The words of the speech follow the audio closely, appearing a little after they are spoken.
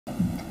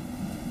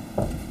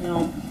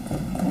No.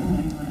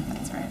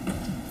 That's right.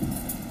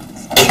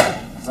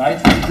 Right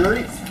to the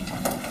jury.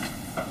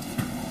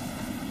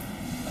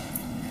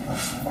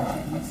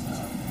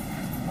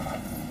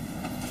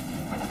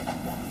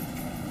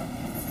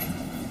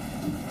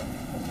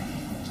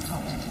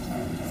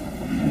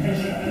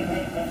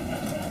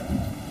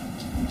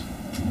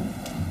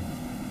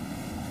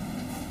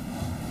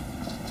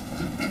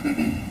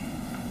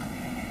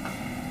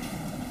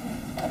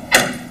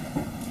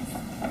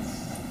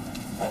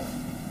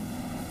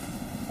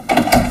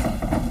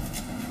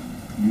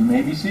 You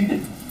may be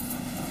seated.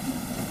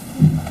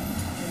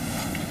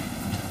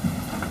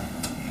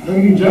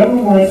 Ladies and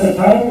gentlemen, we're at that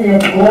time. We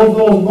have to close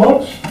those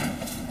books.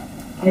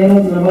 Can't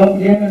open them up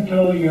again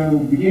until you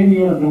begin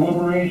your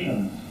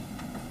deliberations.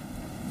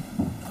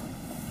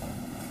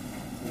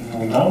 And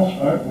we'll now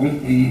start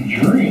with the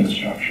jury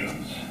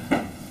instructions.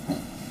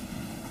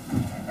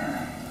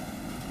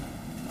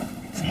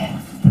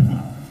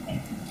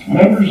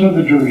 Members of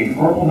the jury, the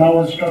court will now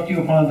instruct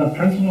you upon the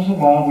principles of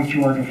law which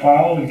you are to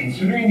follow in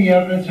considering the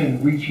evidence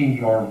and reaching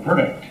your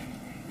verdict.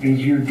 It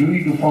is your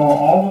duty to follow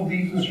all of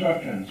these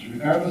instructions.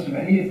 Regardless of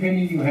any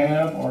opinion you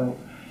have or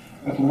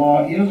what the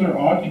law is or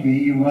ought to be,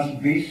 you must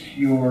base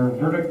your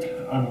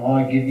verdict on the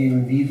law giving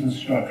you these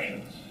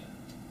instructions.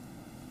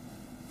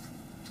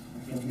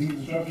 From these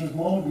instructions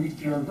alone, reach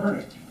your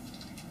verdict.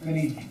 If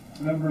any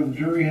member of the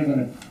jury has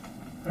an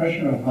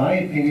impression of my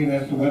opinion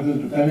as to whether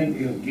the defendant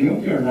is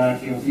guilty or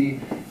not guilty,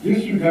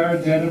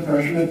 disregard that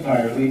impression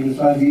entirely and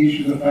decide the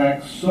issues of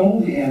fact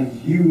solely as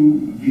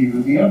you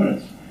view the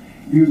evidence.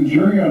 You, the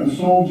jury, are the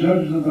sole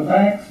judges of the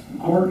facts. The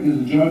court is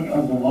the judge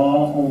of the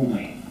law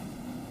only.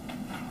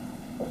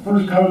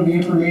 First count of the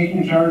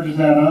information charges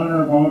that on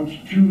or about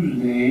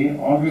Tuesday,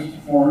 August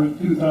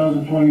 4th,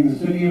 2020, in the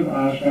city of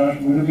Oshkosh,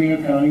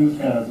 Winnebago County,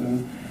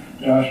 Wisconsin,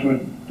 Joshua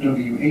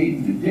W.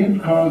 Aide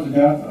did cause the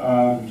death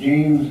of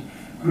James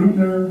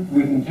Gruettner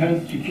with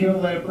intent to kill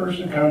that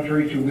person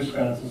contrary to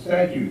Wisconsin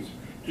statutes.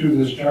 To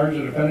this charge,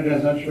 the defendant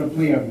has entered a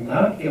plea of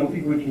not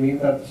guilty, which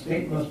means that the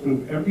state must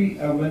prove every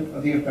element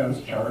of the offense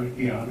charged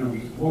beyond a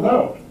reasonable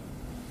doubt.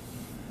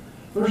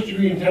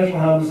 First-degree intentional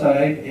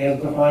homicide,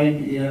 as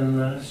defined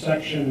in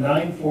Section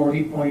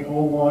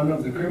 940.01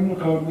 of the Criminal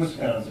Code of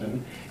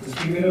Wisconsin, is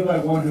committed by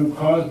one who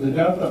caused the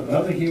death of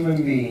another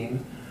human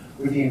being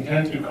with the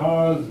intent to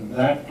cause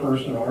that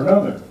person or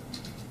another.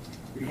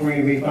 Before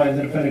you may find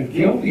the defendant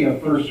guilty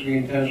of first-degree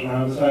intentional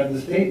homicide, the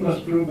state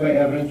must prove by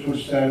evidence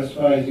which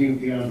satisfies you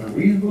beyond a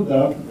reasonable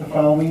doubt that the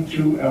following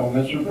two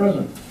elements are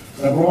present.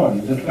 Number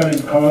one, the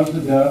defendant caused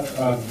the death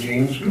of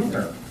James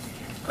Gruettner.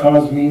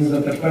 Cause means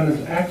that the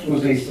defendant's act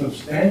was a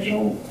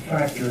substantial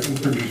factor in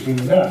producing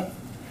the death.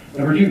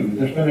 Number two,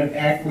 the defendant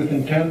acted with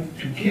intent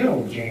to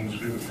kill James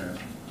Gruettner.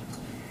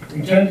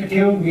 Intent to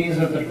kill means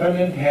that the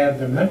defendant had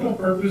the mental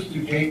purpose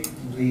to take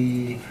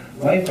the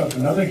life of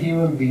another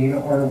human being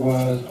or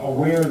was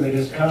aware that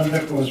his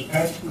conduct was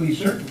practically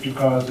certain to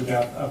cause the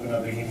death of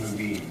another human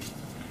being.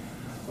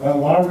 While the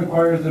law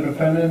requires the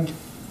defendant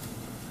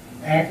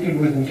acted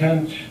with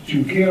intent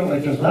to kill,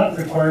 it does not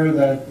require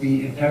that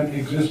the intent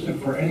existed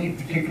for any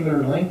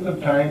particular length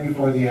of time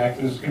before the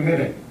act is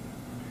committed.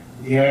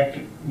 The act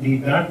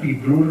need not be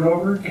brooded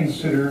over,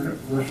 considered,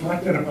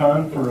 reflected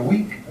upon for a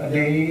week, a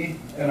day,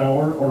 an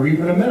hour, or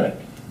even a minute.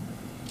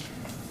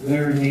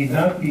 There need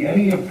not be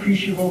any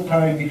appreciable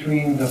time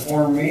between the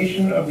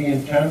formation of the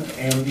intent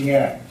and the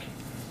act.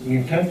 The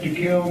intent to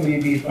kill may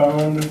be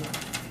found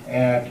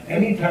at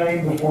any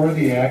time before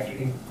the act,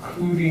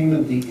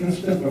 including the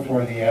instant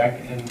before the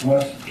act, and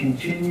must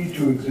continue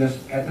to exist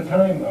at the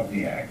time of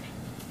the act.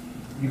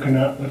 You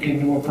cannot look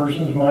into a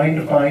person's mind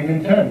to find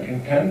intent.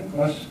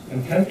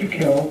 Intent to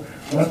kill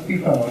must be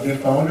found,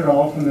 if found at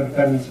all, from the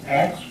defendant's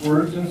acts,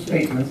 words, and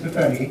statements, if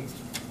any,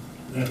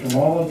 and from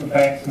all of the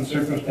facts and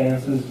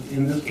circumstances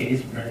in this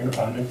case bearing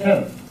upon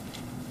intent.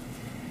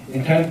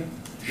 Intent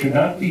should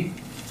not be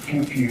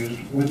confused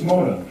with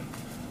motive.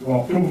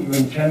 While proof of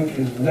intent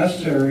is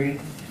necessary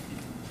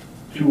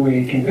to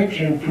a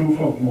conviction, proof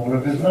of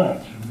motive is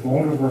not.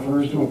 Motive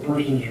refers to a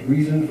person's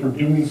reason for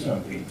doing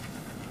something.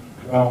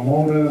 While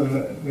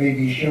motive may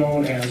be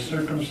shown as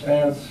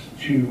circumstance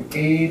to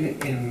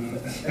aid in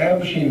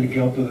establishing the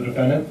guilt of the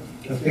defendant,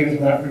 the state is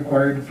not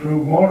required to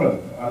prove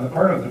motive on the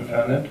part of the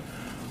defendant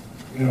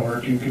in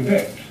order to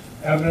convict.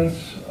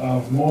 Evidence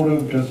of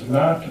motive does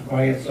not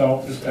by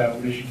itself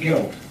establish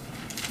guilt.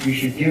 You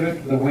should give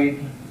it the weight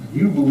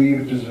you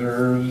believe it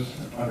deserves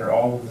under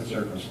all of the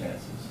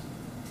circumstances.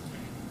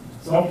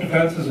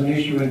 Self-defense is an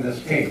issue in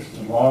this case.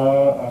 The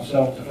law of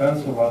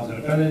self-defense allows the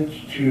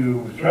defendant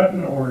to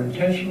threaten or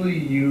intentionally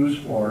use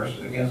force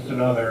against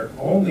another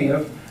only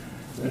if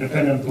the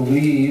defendant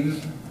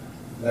believes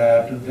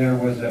that there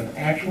was an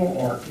actual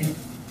or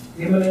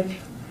imminent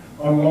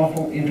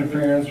unlawful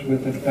interference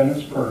with the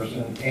defendant's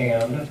person,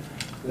 and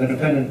the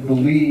defendant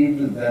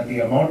believed that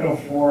the amount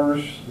of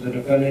force the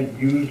defendant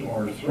used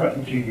or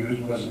threatened to use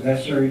was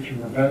necessary to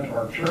prevent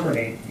or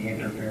terminate the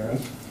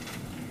interference,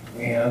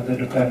 and the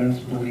defendant's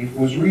belief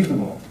was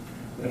reasonable.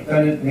 The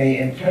defendant may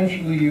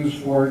intentionally use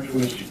force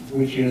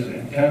which is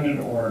intended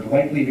or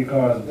likely to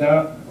cause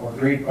death or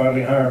great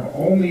bodily harm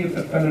only if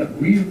the defendant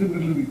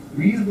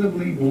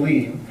reasonably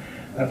believed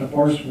that the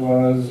force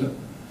used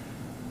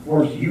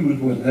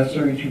was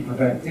necessary to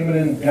prevent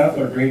imminent death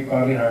or great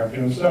bodily harm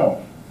to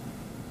himself.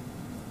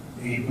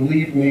 A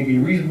belief may be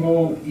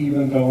reasonable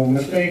even though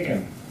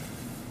mistaken.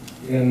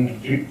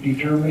 In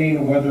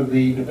determining whether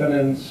the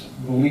defendant's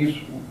beliefs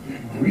were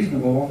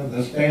reasonable,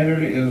 the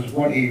standard is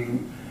what a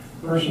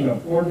person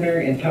of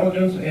ordinary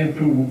intelligence and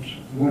prudence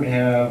would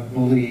have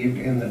believed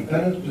in the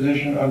defendant's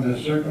position under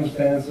the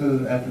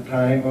circumstances at the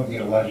time of the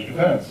alleged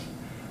offense.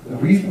 The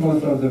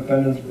reasonableness of the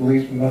defendant's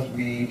beliefs must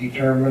be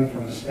determined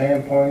from the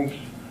standpoint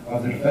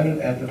of the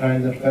defendant at the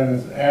time the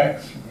defendant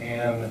acts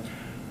and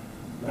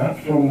not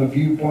from the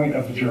viewpoint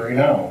of the jury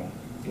now.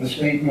 The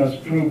state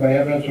must prove by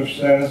evidence which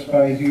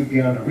satisfies you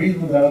beyond a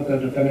reasonable doubt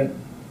that the defendant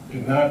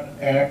did not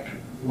act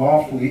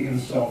lawfully in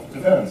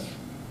self-defense.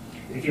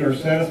 If you are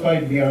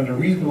satisfied beyond a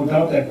reasonable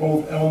doubt that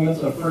both elements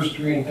of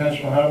first-degree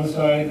intentional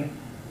homicide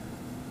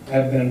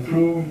have been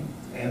proved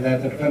and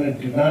that the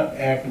defendant did not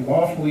act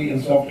lawfully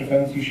in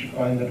self-defense, you should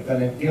find the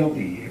defendant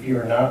guilty. If you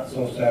are not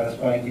so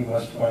satisfied, you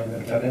must find the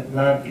defendant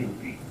not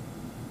guilty.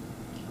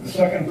 The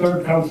second and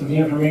third counts of the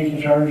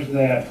information charge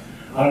that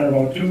on or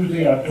about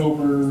Tuesday,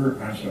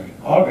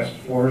 August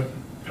 4th,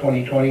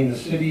 2020, in the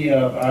city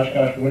of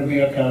Oshkosh,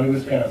 Winnebago County,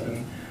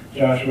 Wisconsin,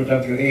 Joshua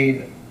W.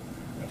 Aide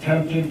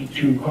attempted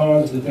to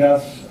cause the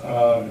deaths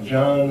of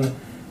John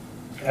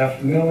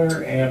F.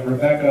 Miller and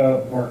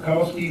Rebecca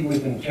Borkowski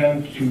with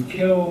intent to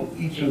kill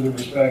each of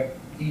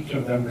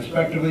them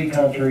respectively,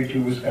 contrary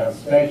to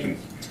Wisconsin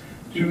statutes.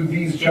 To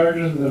these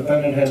charges, the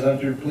defendant has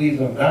entered pleas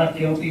of not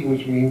guilty,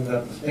 which means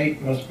that the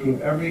state must prove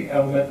every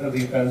element of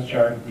the offense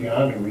charged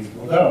beyond a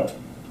reasonable doubt.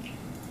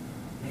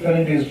 The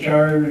defendant is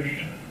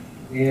charged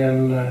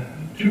with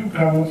 2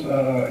 counts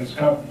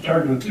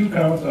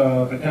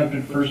of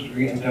attempted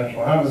first-degree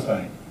intentional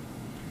homicide.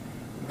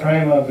 The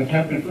crime of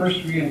attempted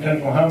first-degree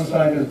intentional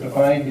homicide is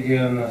defined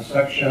in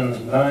sections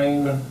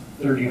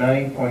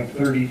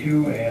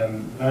 939.32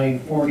 and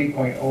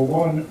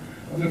 940.01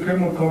 of the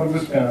Criminal Code of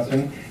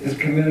Wisconsin, is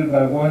committed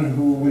by one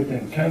who, with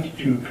intent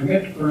to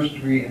commit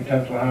first-degree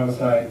intentional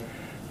homicide,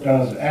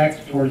 does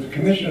acts towards the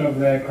commission of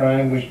that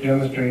crime which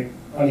demonstrate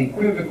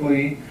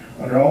unequivocally,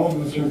 under all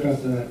of the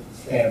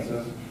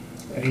circumstances,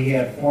 that he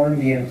had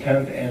formed the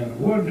intent and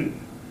would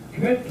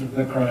commit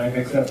the crime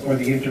except for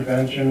the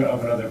intervention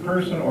of another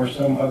person or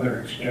some other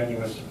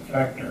extraneous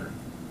factor.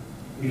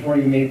 Before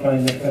you may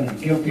find the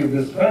defendant guilty of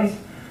this offense,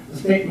 the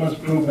state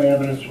must prove by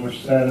evidence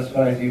which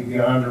satisfies you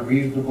beyond a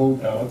reasonable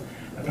doubt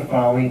that the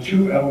following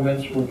 2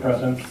 elements were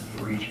present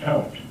for each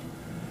count.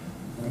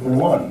 Number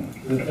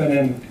 1, the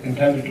defendant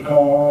intended to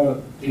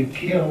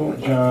kill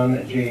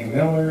John J.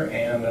 Miller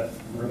and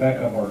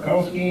Rebecca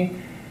Borkowski.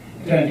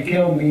 Intent to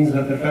kill means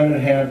that the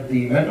defendant had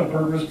the mental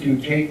purpose to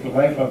take the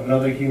life of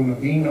another human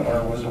being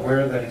or was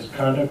aware that his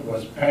conduct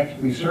was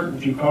practically certain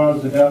to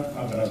cause the death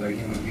of another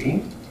human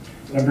being.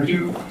 Number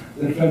 2,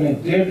 the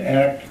defendant did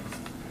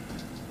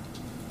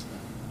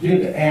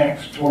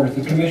acts towards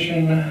the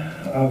commission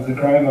of the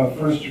crime of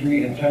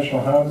first-degree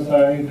intentional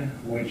homicide,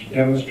 which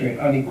demonstrate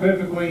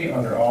unequivocally,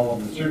 under all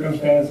of the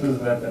circumstances,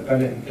 that the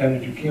defendant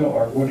intended to kill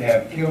or would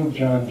have killed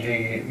John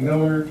J.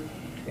 Miller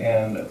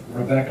and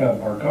Rebecca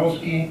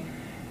Borkowski,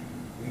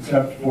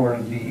 except for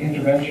the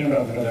intervention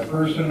of another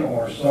person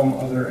or some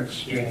other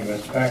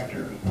extraneous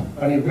factor.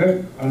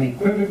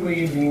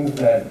 Unequivocally means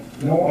that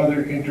no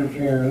other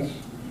interference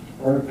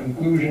or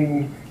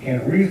conclusion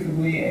can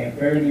reasonably and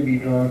fairly be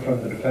drawn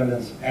from the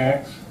defendant's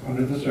acts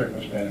under the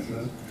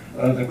circumstances.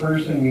 The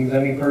person means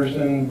any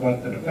person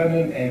but the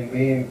defendant and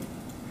may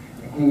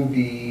include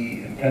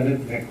the intended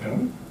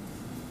victim.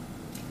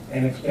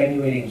 And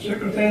extenuating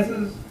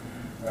circumstances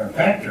or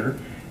factor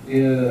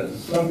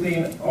is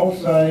something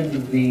outside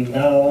the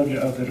knowledge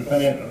of the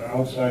defendant or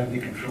outside the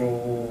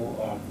control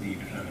of the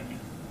defendant.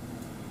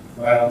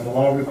 While the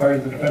law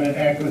requires the defendant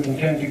act with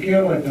intent to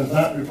kill, it does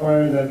not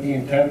require that the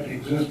intent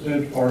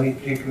existed for any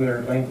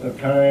particular length of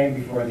time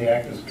before the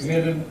act is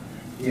committed.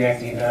 The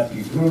act need not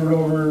be brooded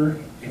over,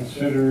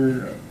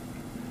 considered,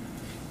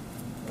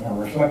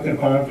 or reflected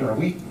upon for a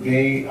week,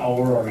 day,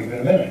 hour, or even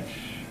a minute.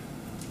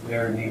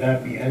 There need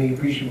not be any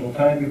appreciable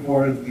time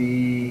before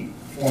the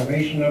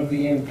formation of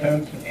the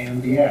intent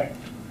and the act.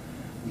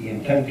 The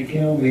intent to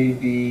kill may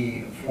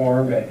be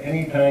formed at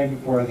any time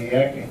before the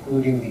act,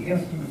 including the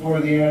instant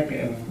before the act,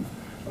 and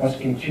must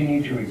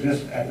continue to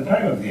exist at the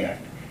time of the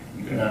act.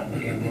 You cannot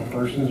look into a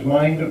person's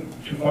mind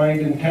to find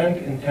intent.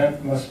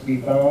 Intent must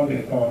be found,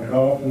 if found at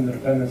all, from the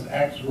defendant's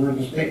acts, words,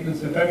 and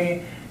statements, if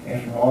any,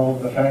 and from all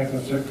of the facts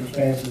and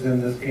circumstances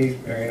in this case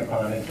bearing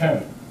upon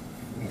intent.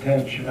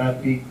 Intent should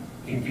not be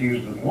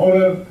confused with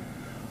motive.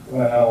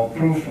 While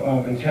proof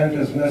of intent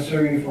is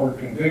necessary for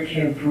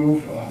conviction,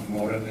 proof of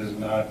motive is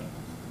not.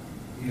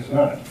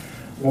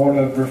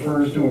 Motive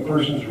refers to a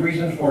person's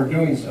reason for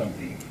doing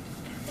something.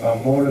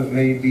 Motive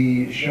may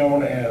be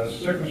shown as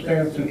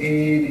circumstance to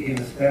aid in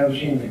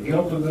establishing the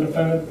guilt of the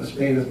defendant. The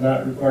state is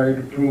not required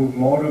to prove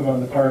motive on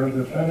the part of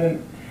the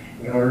defendant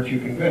in order to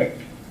convict.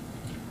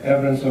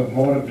 Evidence of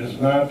motive does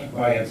not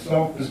by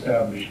itself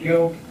establish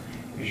guilt.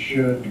 You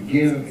should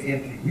give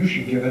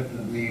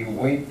it the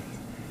weight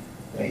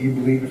that you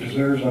believe it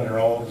deserves under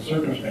all of the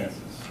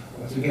circumstances.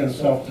 Once again,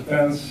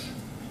 self-defense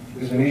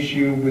is an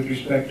issue with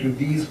respect to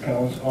these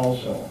counts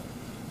also.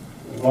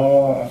 The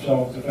law of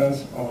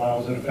self-defense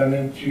allows a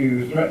defendant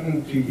to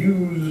threaten to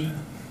use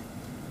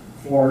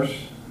force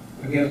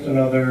against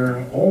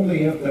another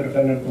only if the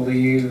defendant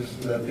believes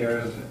that there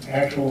is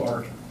actual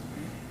or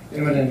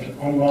imminent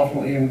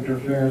unlawful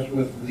interference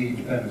with the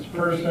defendant's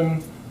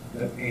person,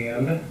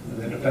 and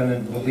the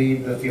defendant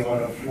believed that the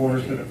amount of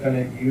force the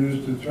defendant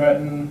used to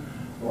threaten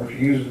or to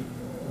use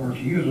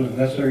was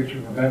necessary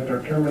to prevent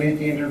or terminate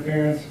the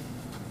interference,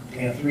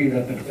 and 3,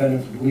 that the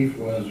defendant's belief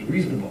was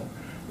reasonable.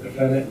 The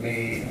defendant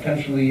may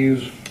intentionally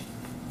use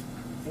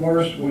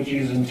force which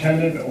is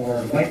intended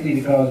or likely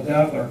to cause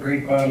death or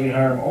great bodily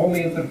harm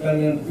only if the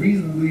defendant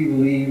reasonably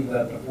believed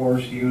that the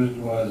force used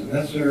was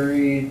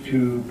necessary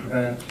to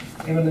prevent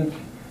imminent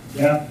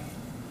death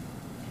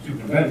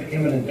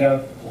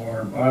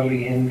or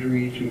bodily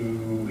injury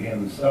to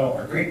himself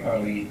or great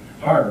bodily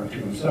harm to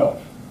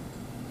himself.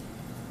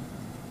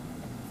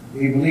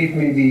 The belief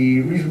may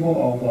be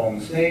reasonable, although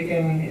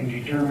mistaken. In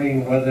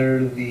determining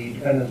whether the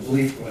defendant's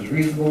belief was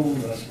reasonable,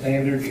 the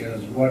standard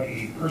is what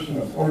a person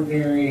of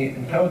ordinary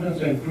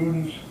intelligence and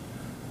prudence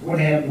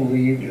would have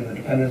believed in the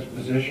defendant's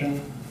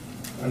position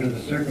under the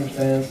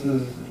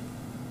circumstances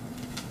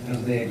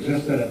as they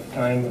existed at the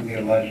time of the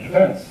alleged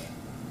offense.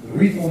 The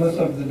reasonableness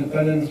of the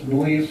defendant's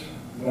beliefs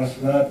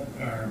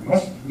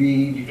must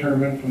be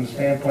determined from the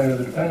standpoint of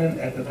the defendant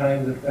at the time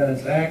of the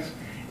defendant's acts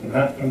and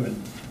not from the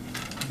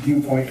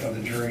viewpoint of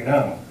the jury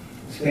now.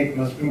 The state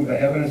must prove by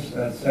evidence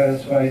that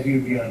satisfies you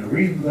beyond a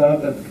reasonable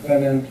doubt that the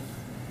defendant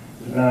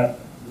did not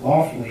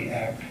lawfully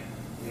act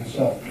in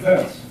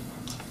self-defense.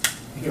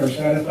 If you are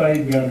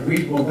satisfied beyond a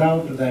reasonable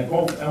doubt that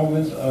both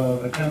elements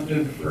of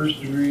attempted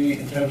first-degree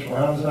intentional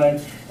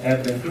homicide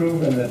have been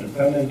proven, the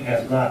defendant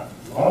has not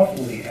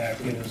lawfully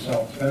acted in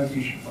self-defense,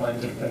 you should find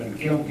the defendant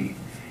guilty.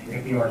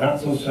 If you are not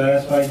so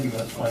satisfied, you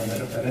must find the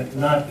defendant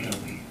not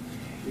guilty.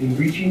 In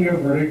reaching your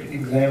verdict,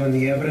 examine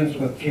the evidence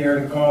with care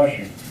and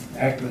caution.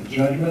 Act with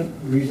judgment,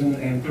 reason,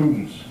 and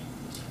prudence.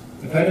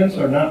 Defendants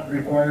are not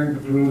required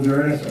to prove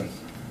their innocence.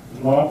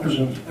 The law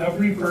presumes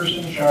every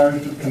person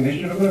charged with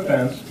commission of an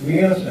offense to be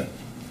innocent.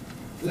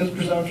 This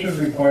presumption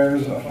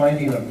requires a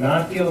finding of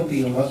not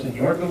guilty unless in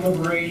your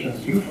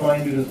deliberations you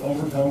find it is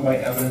overcome by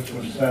evidence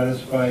which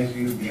satisfies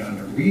you beyond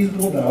a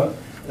reasonable doubt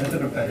that the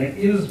defendant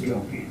is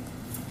guilty.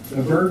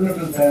 The burden of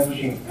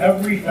establishing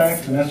every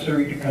fact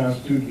necessary to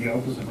constitute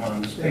guilt is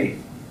upon the state.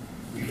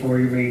 Before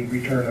you may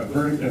return a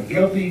verdict of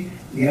guilty,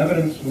 the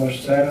evidence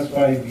must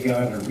satisfy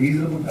beyond a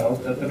reasonable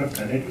doubt that the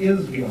defendant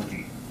is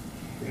guilty.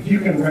 If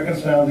you can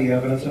reconcile the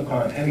evidence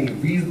upon any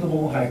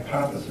reasonable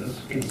hypothesis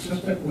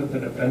consistent with the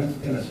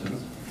defendant's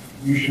innocence,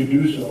 you should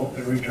do so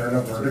and return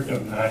a verdict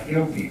of not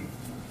guilty.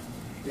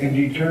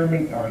 The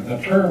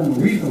term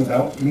reasonable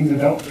doubt means a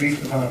doubt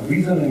based upon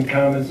reason and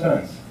common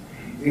sense.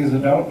 It is a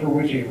doubt for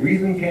which a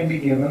reason can be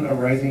given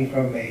arising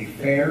from a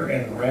fair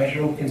and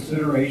rational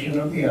consideration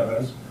of the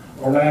evidence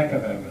or lack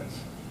of evidence.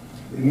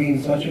 It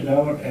means such a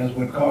doubt as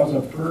would cause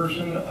a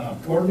person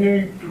of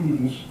ordinary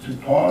prudence to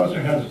pause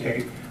or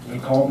hesitate when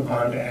called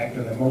upon to act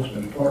in the most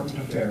important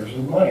affairs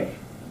of life.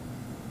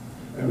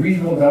 A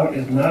reasonable doubt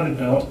is not a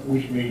doubt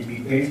which may be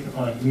based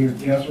upon mere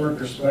guesswork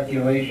or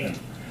speculation.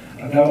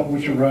 A doubt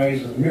which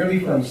arises merely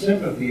from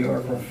sympathy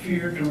or from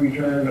fear to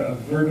return a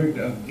verdict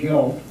of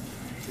guilt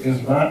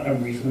is not a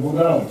reasonable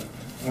doubt.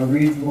 A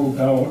reasonable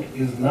doubt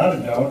is not a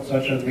doubt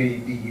such as may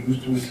be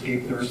used to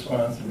escape the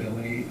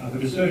responsibility of a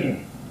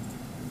decision.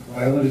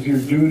 While it is your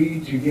duty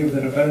to give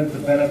the defendant the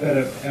benefit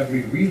of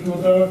every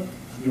reasonable doubt,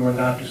 you are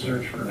not to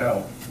search for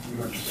doubt.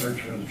 You are to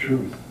search for the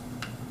truth.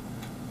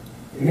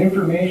 An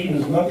information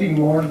is nothing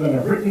more than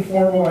a written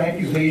formal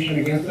accusation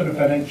against the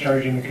defendant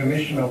charging the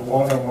commission of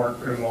one or more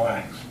criminal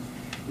acts.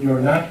 You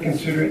are not to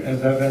consider it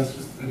as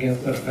evidence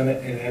against the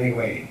defendant in any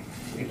way.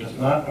 It does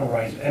not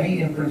arise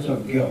any inference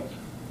of guilt.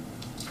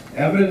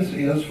 Evidence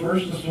is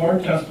first the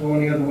sworn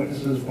testimony of the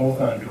witnesses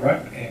both on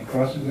direct and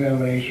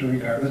cross-examination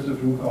regardless of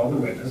who called the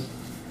witness.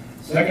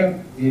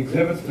 Second, the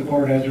exhibits the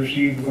court has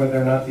received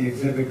whether or not the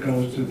exhibit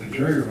goes to the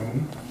jury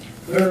room.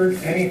 Third,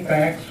 any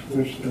facts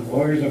which the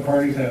lawyers and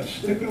parties have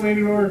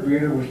stipulated or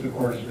agreed or which the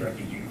court has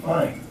directed you to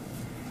find.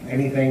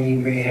 Anything you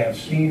may have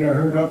seen or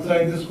heard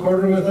outside this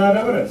courtroom is not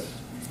evidence.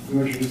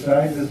 You are to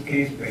decide this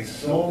case based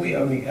solely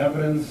on the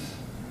evidence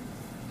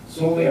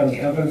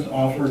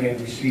offered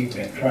and received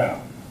at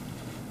trial.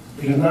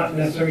 It is not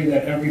necessary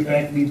that every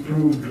fact be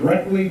proved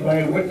directly by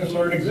a witness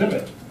or an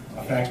exhibit.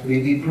 A fact may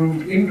be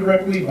proved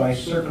indirectly by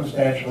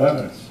circumstantial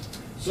evidence.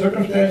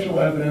 Circumstantial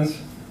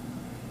evidence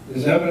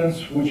is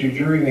evidence which a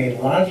jury may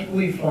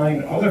logically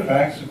find other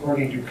facts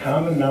according to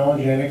common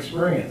knowledge and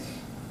experience.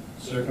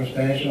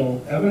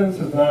 Circumstantial evidence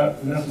is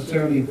not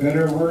necessarily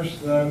better or worse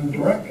than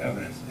direct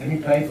evidence. Any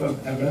type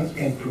of evidence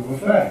can prove a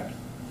fact.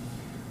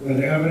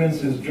 Whether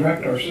evidence is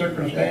direct or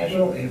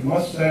circumstantial, it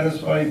must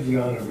satisfy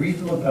beyond a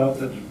reasonable doubt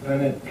that the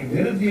defendant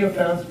committed the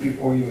offense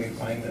before you may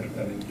find the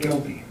defendant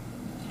guilty.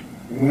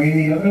 In weighing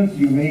the evidence,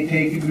 you may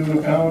take into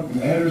account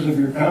matters of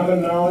your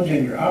common knowledge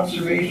and your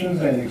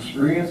observations and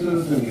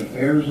experiences in the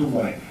affairs of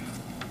life.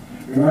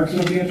 Remarks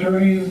of the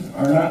attorneys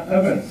are not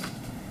evidence.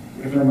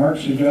 If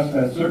remarks suggest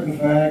certain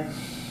facts,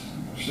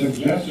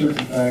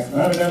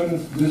 not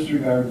evidence,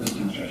 disregard the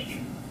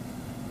suggestion.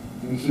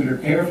 Consider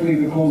carefully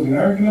the closing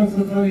arguments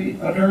of the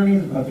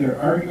attorneys, but their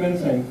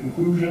arguments and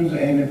conclusions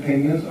and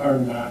opinions are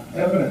not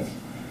evidence.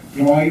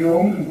 Draw your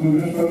own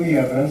conclusions from the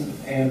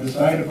evidence and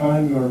decide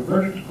upon your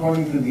verdict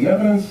according to the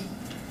evidence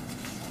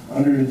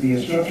under the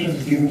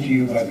instructions given to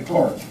you by the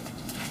court.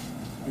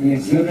 An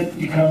exhibit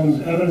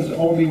becomes evidence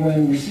only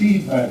when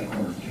received by the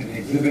court. An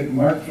exhibit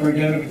marked for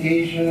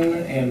identification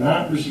and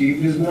not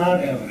received is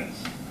not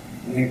evidence.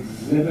 An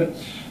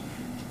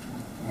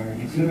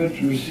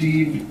exhibit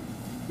received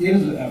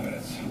is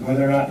evidence,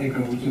 whether or not it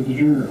goes to the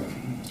jury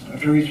room.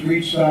 Attorneys for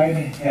each side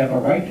have a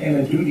right and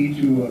a duty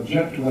to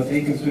object to what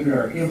they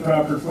consider are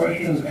improper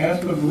questions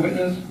asked of the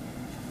witness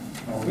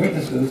or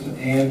witnesses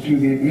and to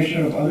the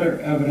admission of other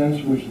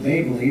evidence which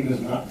they believe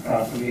is not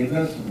properly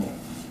admissible.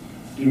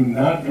 Do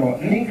not draw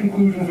any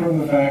conclusion from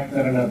the fact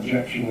that an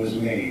objection was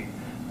made.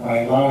 By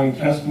allowing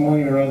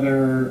testimony or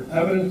other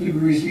evidence to be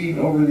received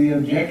over the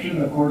objection,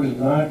 the court is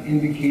not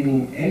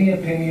indicating any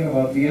opinion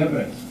about the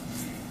evidence.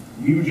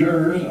 You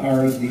jurors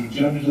are the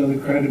judges of the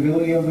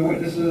credibility of the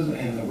witnesses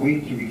and the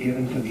weight to be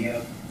given to the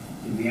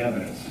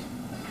evidence.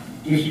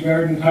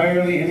 Disregard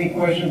entirely any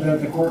questions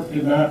that the court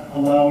did not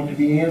allow to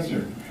be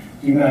answered.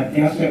 Do not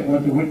guess at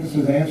what the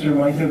witness's answer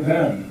might have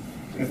been.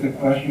 If the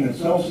question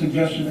itself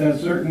suggested that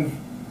certain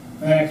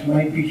facts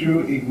might be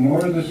true,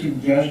 ignore the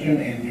suggestion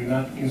and do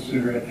not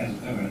consider it as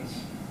evidence.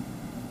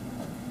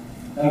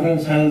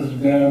 Evidence has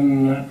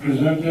been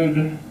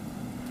presented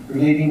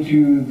relating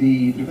to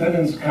the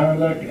defendant's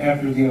conduct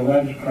after the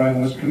alleged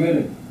crime was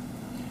committed.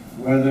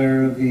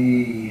 Whether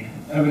the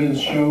evidence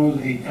shows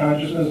a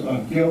consciousness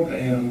of guilt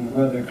and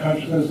whether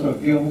consciousness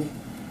of guilt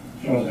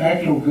shows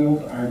actual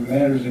guilt are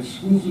matters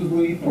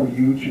exclusively for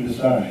you to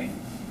decide.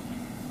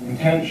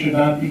 Intent should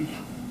not be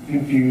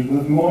confused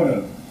with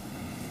motive.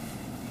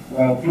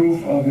 While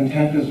proof of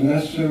intent is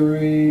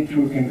necessary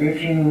to a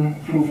conviction,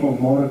 proof of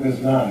motive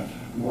is not.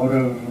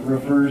 Motive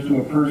refers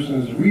to a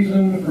person's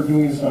reason for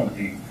doing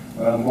something.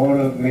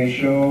 Motive may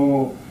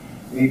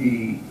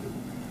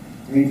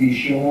be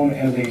shown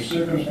as a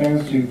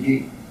circumstance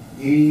to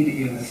aid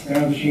in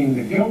establishing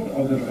the guilt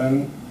of the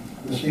defendant.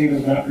 The state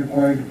is not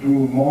required to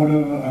prove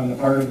motive on the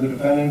part of the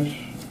defendant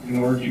in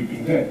order to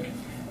convict.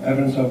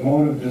 Evidence of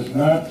motive does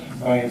not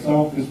by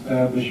itself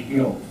establish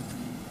guilt.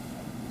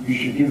 You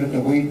should give it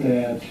the weight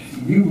that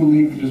you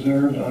believe it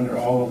deserves under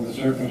all of the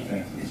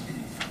circumstances.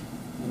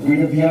 The weight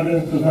of the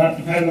evidence does not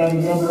depend on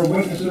the number of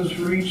witnesses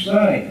for each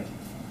side.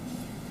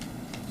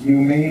 You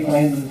may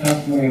find that the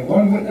testimony of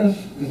one witness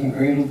is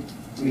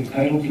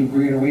entitled to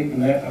greater weight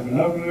than that of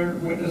another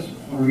witness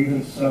or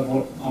even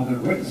several other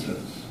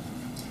witnesses.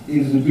 It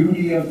is the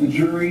duty of the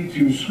jury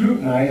to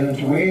scrutinize and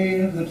to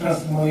weigh the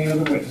testimony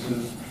of the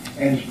witnesses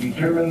and to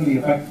determine the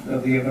effect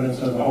of the evidence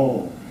as a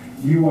whole.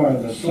 You are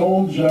the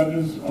sole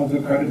judges of the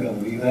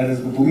credibility, that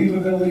is the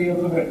believability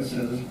of the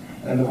witnesses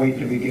and the weight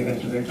to be given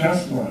to their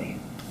testimony.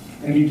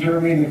 In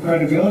determining the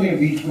credibility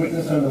of each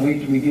witness and the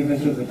weight to be given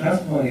to the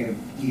testimony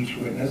of each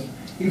witness,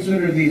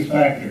 consider these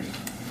factors.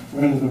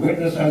 Whether the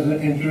witness has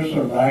an interest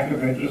or lack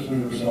of interest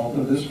in the result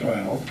of this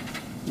trial,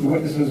 the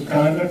witness's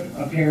conduct,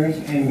 appearance,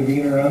 and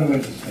demeanor on the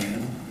witness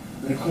stand,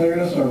 the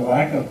clearness or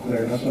lack of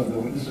clearness of the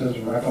witness's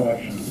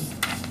recollections,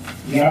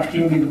 the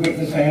opportunity the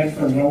witness had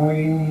for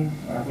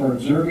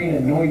observing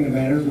and knowing the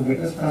matters the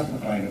witness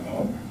testified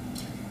about,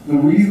 the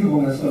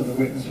reasonableness of the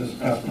witness's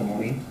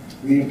testimony,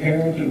 the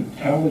apparent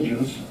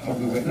intelligence of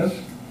the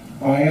witness,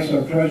 bias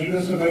or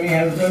prejudice, if any,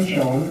 has been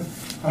shown,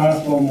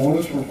 possible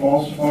motives for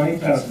falsifying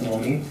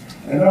testimony,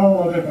 and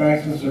all other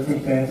facts and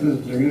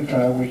circumstances during the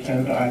trial which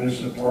tend to either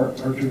support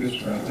or to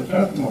discredit the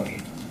testimony.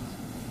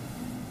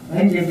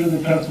 Then give to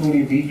the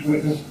testimony of each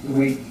witness the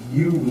weight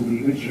you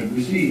believe it should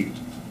receive.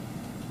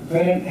 The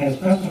defendant has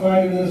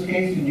testified in this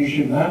case, and you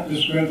should not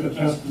discredit the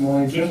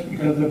testimony just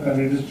because the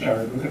defendant is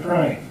charged with a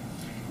crime.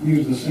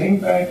 Use the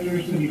same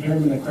factors to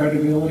determine the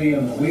credibility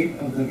and the weight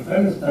of the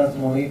defendant's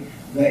testimony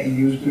that you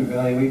use to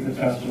evaluate the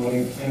testimony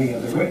of any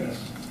other witness.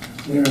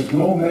 There is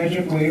no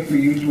magic way for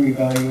you to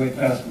evaluate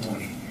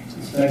testimony.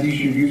 Instead, you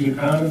should use your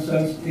common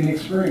sense and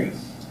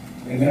experience.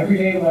 In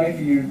everyday life,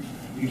 you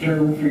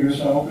determine for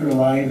yourself the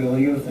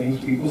reliability of the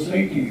things people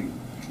say to you.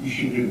 You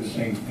should do the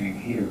same thing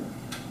here.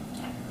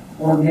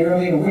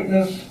 Ordinarily, a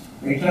witness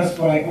may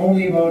testify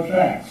only about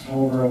facts.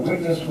 However, a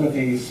witness with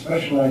a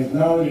specialized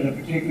knowledge in a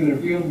particular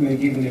field may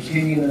give an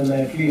opinion in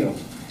that field.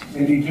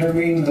 In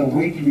determining the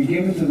weight to be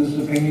given to this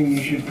opinion,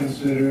 you should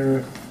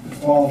consider the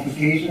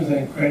qualifications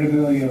and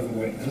credibility of the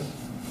witness,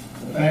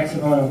 the facts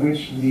upon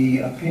which the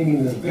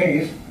opinion is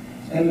based,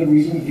 and the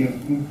reason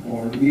given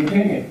for the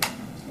opinion.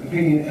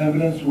 Opinion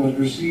evidence was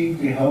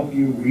received to help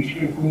you reach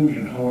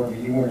conclusion. However,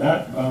 you were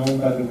not bound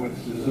by the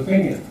witness's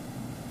opinion.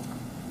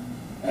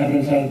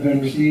 Evidence has been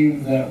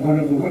received that one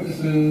of the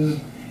witnesses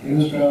in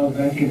this trial has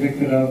been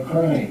convicted of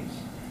crimes.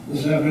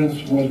 This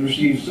evidence was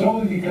received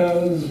solely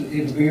because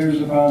it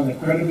bears upon the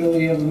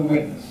credibility of the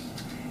witness.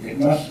 It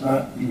must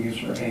not be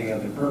used for any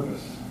other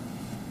purpose.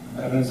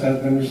 Evidence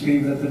has been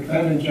received that the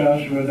defendant,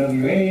 Joshua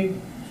W. Aide,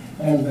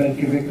 has been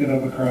convicted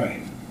of a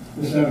crime.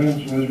 This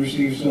evidence was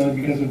received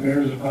solely because it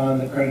bears upon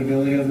the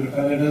credibility of the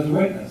defendant as a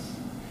witness.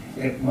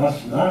 It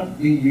must not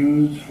be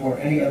used for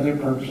any other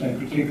purpose, and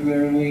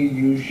particularly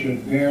you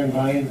should bear in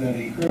mind that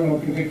a criminal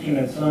conviction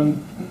at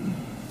some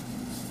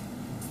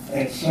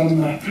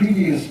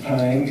previous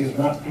time is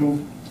not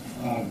proof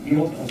of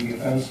guilt of the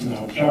offense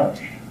now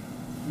charged.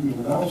 We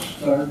will now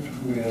start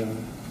with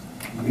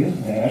Ms.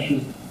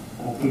 Nash's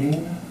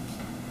closing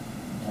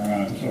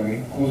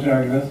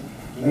arguments.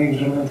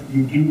 Ladies and gentlemen,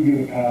 you do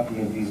get a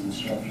copy of these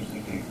instructions to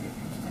take with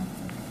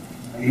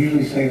you. I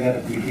usually say that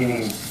at the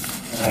beginning,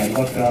 and I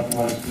looked up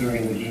once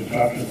during the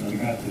instructions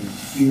and I got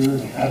this deer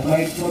and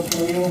headlights look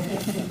from you.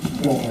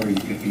 Don't worry, you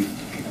get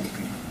these.